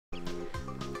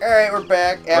Alright, we're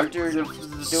back after doing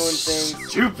things.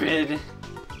 Stupid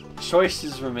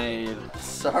choices were made.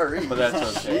 Sorry. But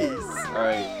that's okay. Jeez.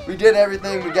 Alright. We did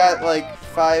everything. We got like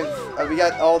 5. We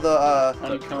got all the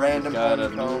random Got a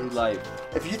honeycombs. new life.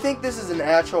 If you think this is an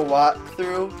actual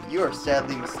walkthrough, you are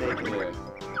sadly mistaken. Yeah.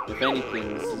 If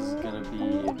anything, this is gonna be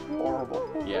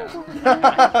Horrible. yeah.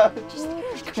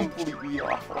 Just completely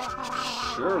awful.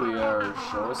 Sure we are.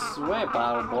 Show us the way,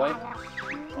 bottle boy.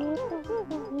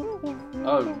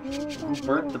 Oh, who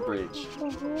burnt the bridge?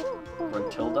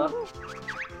 Gruntilda?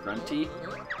 Grunty?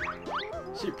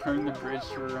 She burned the bridge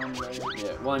to her own way.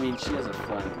 Yeah, well, I mean, she has a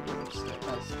flying bridge.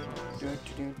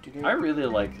 I really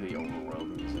like the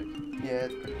overworld music. Yeah,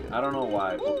 it's pretty good. I don't know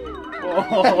why. But...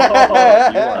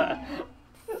 Oh, you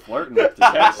are flirting with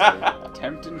disaster.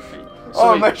 Tempting fate.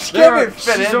 Oh, my, she can't even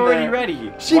fit she's in already there.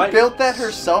 ready. She Why- built that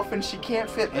herself and she can't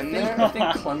fit in I there?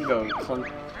 think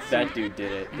that dude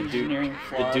did it. The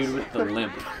dude with the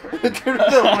limp. The dude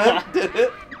with the limp did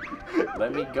it?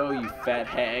 Let me go, you fat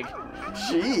hag.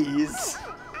 Jeez.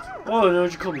 Oh,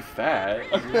 don't you call me fat.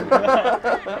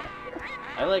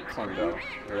 I like Klungo,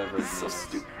 whatever his So name is.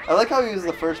 stupid. I like how he was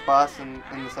the first boss in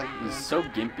the second game. He's so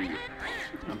gimpy.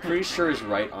 I'm pretty sure his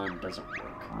right arm doesn't work.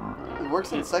 It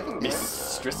works in the second game.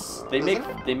 Mistress. They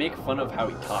Does make fun of how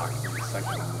he talks in the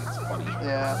second one. It's funny.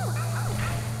 Yeah.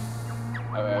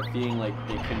 Feeling like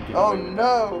they couldn't get Oh away with it.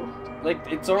 no! Like,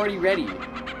 it's already ready.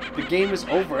 The game is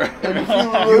over. And if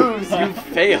you lose, you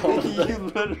failed. you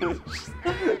literally just...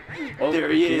 Oh, There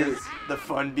he okay. is. The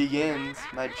fun begins.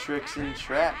 My tricks and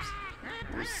traps.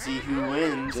 We'll see who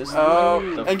wins. Just Oh,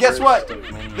 the and guess what? first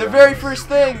of many The rounds. very first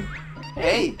thing.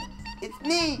 Hey, it's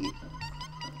me.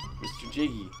 Mr.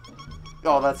 Jiggy.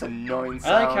 Oh, that's annoying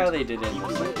sound. I like how they did it in the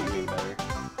second game better.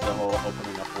 The whole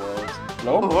opening up world.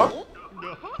 Oh.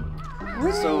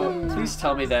 So please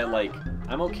tell me that, like,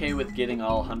 I'm okay with getting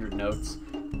all 100 notes,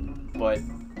 but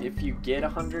if you get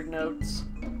 100 notes,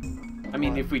 I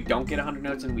mean, if we don't get 100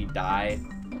 notes and we die,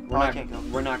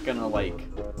 we're not gonna like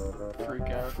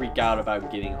freak out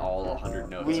about getting all 100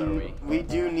 notes, are we? We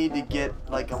do need to get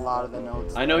like a lot of the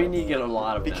notes. I know you need to get a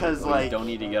lot of Because, them, but like- you don't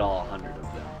need to get all 100 of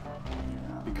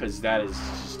them, because that is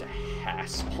just a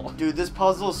hassle. Dude, this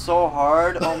puzzle is so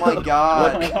hard. Oh my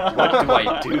god. What do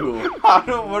I do? What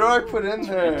do I put in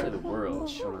Enter there? the world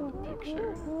shown in the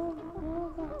picture.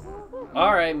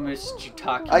 Alright, Mr.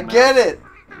 Taki. I get it.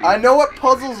 I know what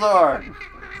puzzles are.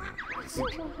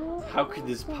 How could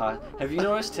this have you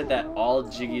noticed that all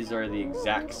Jiggies are the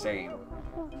exact same?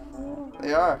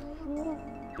 They are.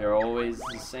 They're always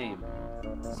the same.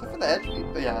 Except for the edge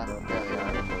people. Yeah,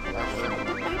 they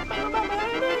are.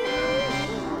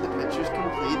 The picture's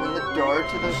complete and the door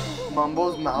to the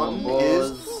Mumbo's Mountain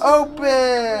is open!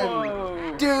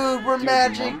 Whoa. Dude, we're Dude,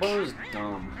 magic! Mumbo's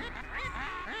dumb.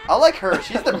 I like her.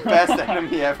 She's the best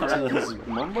enemy ever.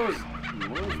 Mumbo's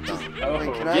dumb.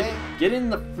 Wait, can Get in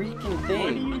the freaking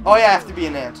thing. Oh yeah, I have to be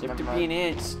an ant. You have to Never be an mind.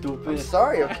 ant, stupid. I'm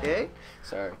sorry, okay?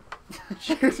 Sorry.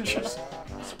 She's just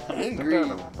angry.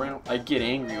 I get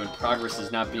angry when progress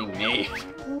is not being made.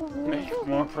 Make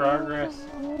more progress.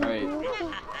 Alright.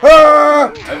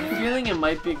 Ah! I have a feeling it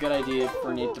might be a good idea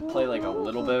for Nate to play like a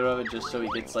little bit of it just so he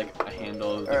gets like a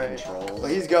handle of the Alright. controls. Well,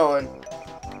 he's going.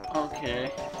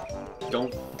 Okay.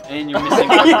 Don't. And you're missing.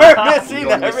 You're missing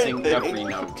you're everything. missing every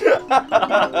note.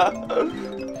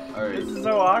 Alright. This is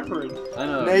so awkward. I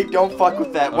know. Nate, don't fuck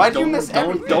with that. Why'd you miss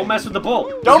everything? Don't mess with the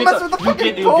bull. Don't mess with the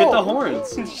fucking You bull. get the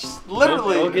horns.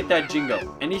 Literally. Don't get that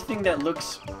jingo. Anything that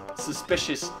looks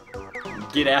suspicious,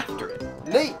 get after it.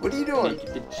 Nate, what are you doing?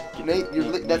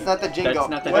 Nate, that's not the jingo. That's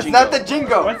not the What's jingo. not the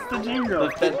jingo? What's the jingle?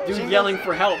 That dude yelling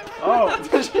for help. Oh.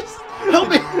 Help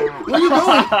me! Where are you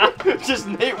going? Just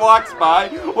Nate walks by.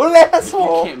 What an You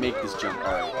asshole! can't make this jump.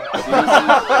 Alright.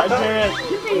 I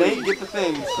did Nate, get the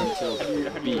things. Until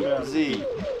B. Z.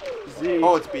 Z.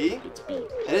 Oh, it's B? It's B.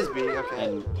 It is B, okay.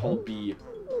 And hold B.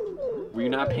 Were you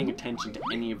not paying attention to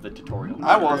any of the tutorial?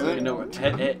 I wasn't. No,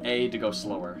 hit A to go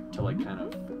slower. To like kind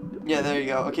of. Yeah, there you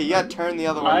go. Okay, you gotta turn the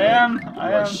other way. I am.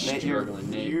 Nate,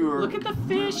 Struggling, Nate. you're... Look at the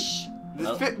fish!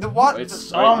 The what?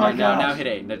 It's, Oh my now, gosh. now hit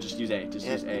A. Now just use A. Just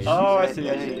use A. Oh, I see.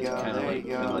 There you go, Kind of there like,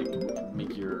 you go.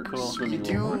 make your Cool. You swimming a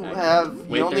do little more accurate. have...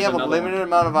 Wait, You only there's have a another limited one.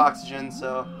 amount of oxygen,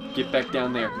 so... Get back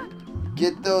down there.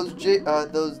 Get those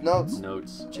notes.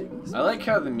 Notes. Jiggies. I like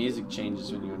how the music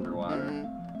changes when you're underwater.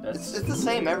 Mhm. That's It's the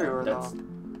same everywhere, that's though.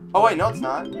 Oh, wait, no, it's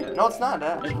not. Yeah. No, it's not,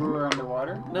 If we were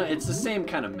underwater. no, it's the same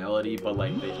kind of melody, but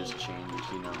like they just change,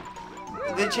 you know.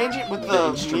 They change it with The the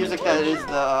instrument. music that is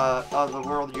the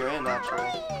world you're in, actually.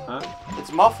 Huh?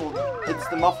 It's muffled. It's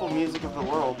the muffled music of the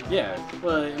world. Yeah.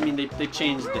 Well, I mean, they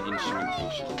changed the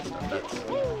instrumentation and stuff.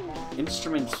 That's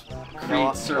instruments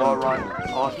create certain. Oh, run.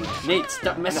 Oh, Nate,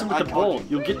 stop messing No, with the I bowl.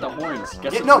 told You'll get the horns.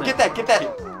 Guess what's no, in get that.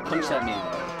 Punch that man.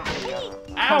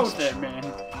 Punch that man.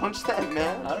 Punch that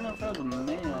man. I don't know if that was a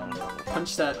man.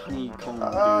 Punch that honeycomb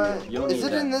dude. You don't Is need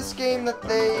it that. in this game that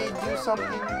they do something?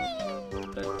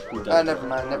 That, who does Never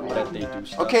mind. that they do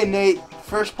stuff. Okay, Nate.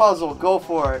 First puzzle. Go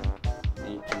for it.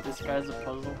 Nate can- This guy's a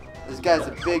puzzle. This guy's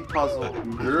a big puzzle.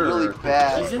 Grr. Really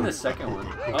bad. He's in the second one.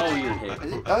 Oh, you're hit.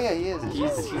 Is he? Oh yeah, he is.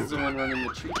 He's the one running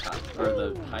the treetop or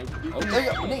the high. Oh, There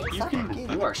you go. Nate, you stop can. that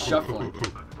game. You are shuffling.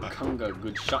 Kunga,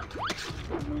 good shot.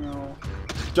 No.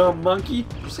 Dumb monkey.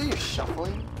 Did you say you're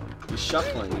shuffling? You're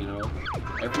shuffling, you know.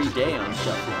 Every day I'm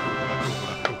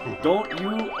shuffling. Don't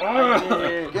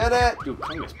you? Get it? Dude,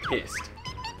 Kunga's pissed.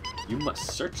 You must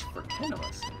search for 10 of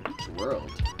us in each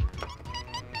world.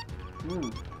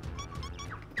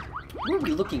 What are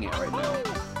we looking at right now?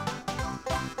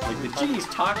 Like the genie's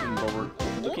talking, but we're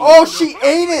looking. Oh, she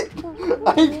ate it!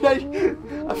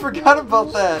 I forgot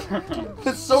about that.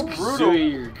 It's so brutal. So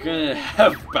you're gonna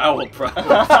have bowel problems.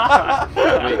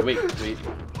 wait.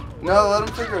 No, let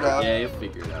him figure it out. Yeah, you'll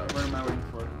figure it out. What am I waiting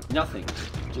for? Nothing.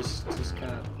 Just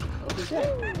kind of. Oh, who's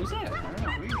that? Who's that? I don't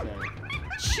know who he's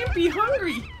at. Chippy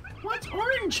hungry. What's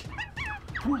orange?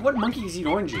 What monkeys eat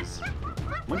oranges?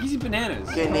 Monkeys eat bananas.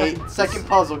 Okay, Nate. Second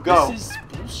puzzle. Go. This is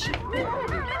bullshit.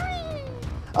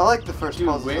 I like the first Dude,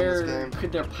 puzzle in where this game.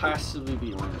 could there possibly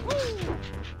be oranges?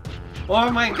 Oh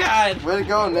my god! Way to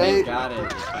go, I Nate. got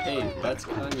it. Hey, that's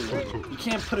kind of. You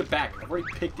can't put it back. I've already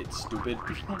picked it, stupid.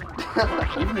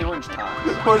 Even the orange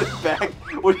tops. Put it back.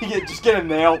 What do you get? Just get a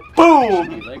nail. Boom!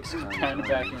 Chippy legs Kind of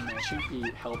back in there.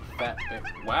 Chippy help fat bit.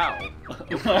 Wow.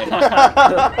 Okay.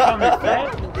 Call me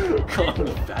fat? Call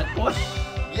me fat boy.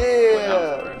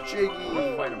 Yeah! Jiggy.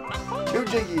 Fight him. 2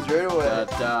 jiggies right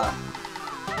away.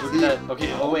 Look at that.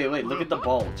 Okay. Oh wait. Look at the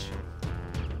bulge.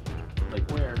 Like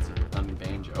Where? it's on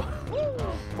Banjo.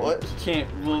 Oh. What? You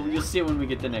can't. Well, you'll see it when we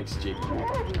get the next jig.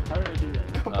 How did I do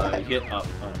that? Come back. You hit up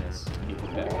on this. You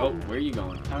hit back. Oh, where are you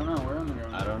going? I don't know. Where am I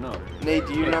going? I don't know. Nate,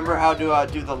 do you remember how to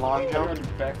do the long How do I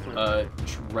jump? do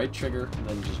backflip? Right trigger, and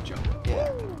then just jump.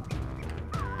 Yeah.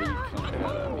 But you kind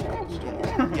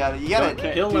of You gotta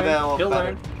Okay. do that a little He'll better.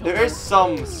 learn. There is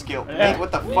some skill. Yeah. Nate,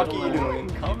 what the fuck are you Nate'll doing?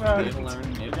 Come on. He'll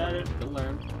learn. He'll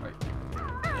learn. Right.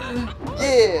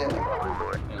 Yeah!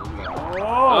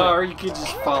 Oh, or you could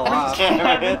just fall off.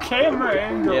 The camera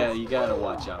angle. Yeah, you gotta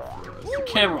watch out for us. The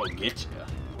camera will get you.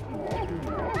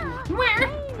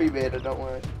 Pre-beta, don't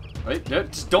worry. Right? No,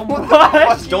 just don't What move. the fuck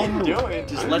Just are don't you move. doing?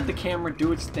 Just let the camera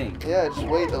do its thing. Yeah, just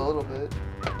wait a little bit.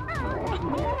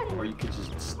 Or you could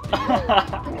just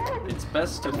stand. It's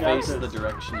best to face the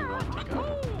direction you want to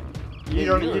go. You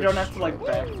don't have to like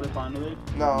backflip onto it.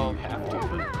 No. You have to.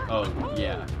 But, oh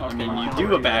yeah. I Okay. mean, you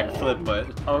do a backflip, but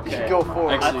Okay. Go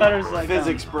for it. Actually, I thought it was like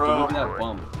Physics, look bro. at that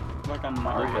bump. Like on Look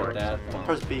Mario. at that bump.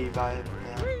 Press B by it.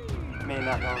 Yeah. May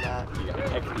not know that. You gotta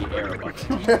pick the air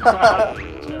button. Shut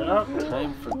up.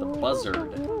 Time for the buzzard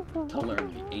to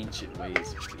learn the ancient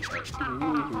ways of the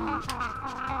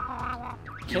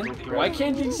earth. Why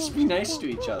can't they just be nice to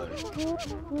each other?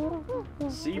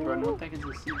 Zebra. What the heck is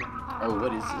a zebra? Oh,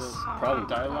 what is this? Probably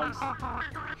Dialogues.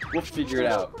 We'll figure it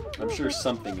out. I'm sure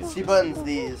something is. C buttons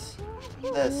these.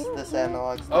 This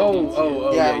analog stick.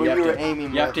 Oh, Yeah, yeah. what You have you were to,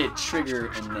 aiming you have with. to hit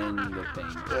trigger and then the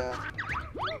thing. Yeah.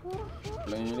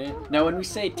 Now, when we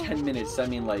say 10 minutes, I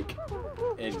mean like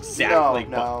exactly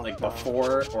No, like no.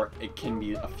 before, or it can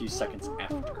be a few seconds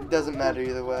after. It doesn't matter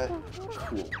either way.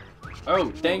 Cool.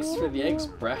 Oh, thanks for the eggs,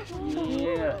 bruh.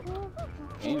 Yeah.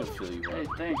 NanoFlea. Hey,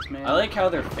 thanks, man. I like how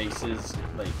their faces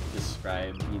like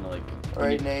describe, you know, like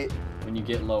Alright, Nate. when you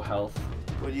get low health.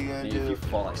 What are you gonna Maybe if you do?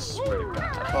 fall, I swear to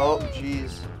God. Oh,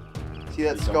 jeez. See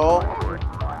that skull?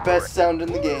 Best sound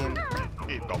in the game. Yeah.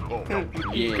 Me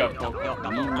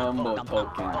mumbo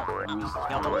token.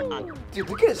 Dude,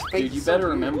 look at his face. Dude, you it's so better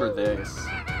weird. remember this.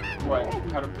 What?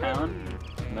 How to pound?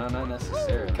 No, not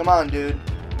necessarily. Come on, dude.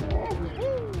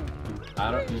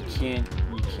 You can't.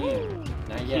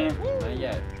 Not yet. Not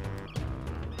yet.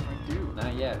 I do.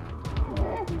 Not yet.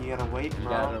 You gotta wait, You bro.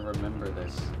 gotta remember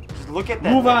this. Just look at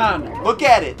that. Move thing. on! Look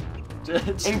at it.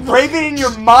 Just- Engrave it in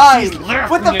your mind.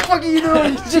 What the laughing at- fuck are you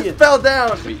doing? You She just is- fell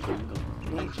down. Wait,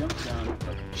 I jumped down.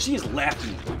 she is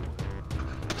laughing at you.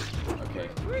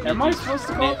 Okay. Am I supposed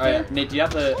to go Nate, up there? Nate, do you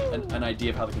have an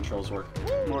idea of how the controls work?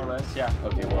 More or less, yeah.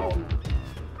 Okay, well,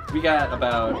 we got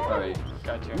about. Alright.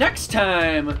 Gotcha. Next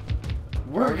time,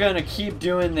 We're gonna keep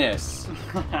doing this.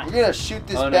 We're gonna shoot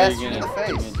this Oh, no, bastard you're in the gonna-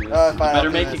 you're face. gonna do this. You better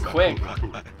I'll make do it this. quick.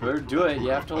 Better do it. You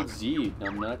have to hold Z,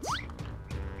 numbnuts.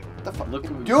 What the fuck?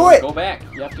 Look, Do it! Go back.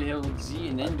 You have to hold Z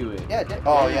and then do it. Yeah,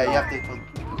 oh yeah, you have to.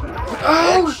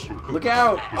 Oh! Look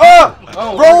out! Oh!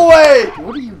 Oh! Roll away!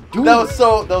 What are you doing? That was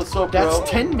so pro. That's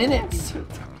 10 minutes.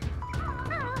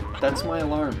 That's my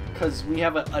alarm, because we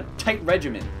have a tight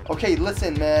regimen. Okay,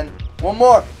 listen, man. One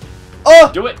more.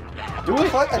 Oh! Do it! Do it!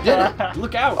 Fuck, I You did did it!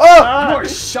 Look out! Oh! You are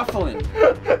shuffling.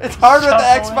 It's hard with the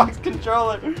Shuffling. Xbox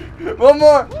controller. One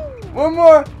more. One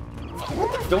more.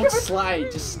 Don't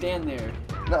slide, just stand there.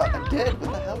 No, I did.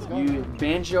 What the hell's going You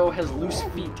Banjo has loose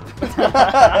feet.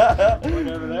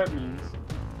 Whatever that means.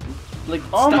 Like,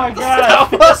 Oh stop, my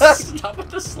God. Stop with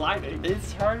the sliding.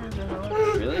 It's harder than it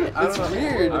looks. Really? It's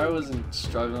weird. I wasn't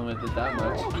struggling with it that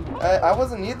much. I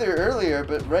wasn't either earlier,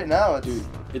 but right now it's... Dude,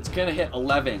 it's gonna hit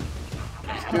 11.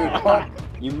 Dude, what?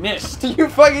 You missed. Are you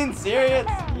fucking serious?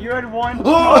 You had one.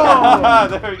 Oh!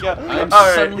 There we go. I'm All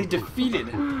right. suddenly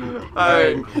defeated. All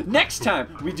right. Next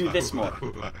time, we do this more.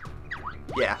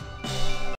 Yeah.